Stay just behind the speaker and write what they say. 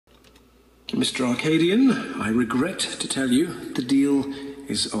Mr. Arkadian, I regret to tell you the deal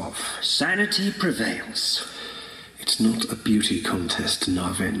is off. Sanity prevails. It's not a beauty contest,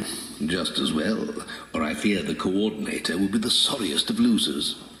 Narvin. Just as well, or I fear the coordinator will be the sorriest of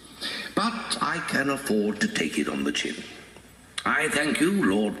losers. But I can afford to take it on the chin. I thank you,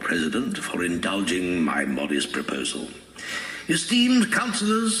 Lord President, for indulging my modest proposal. Esteemed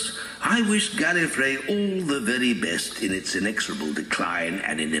councillors, I wish Gallifrey all the very best in its inexorable decline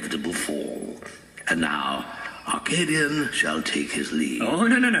and inevitable fall. And now, Arkadian shall take his leave. Oh,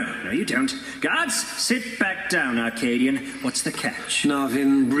 no. No, you don't. Guards, sit back down, Arkadian. What's the catch?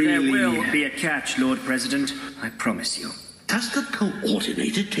 Narvin, really... There will be a catch, Lord President. I promise you. Does the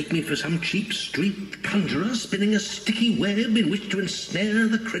coordinator take me for some cheap street conjurer spinning a sticky web in which to ensnare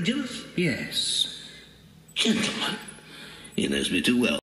the credulous? Yes. Gentlemen, he knows me too well.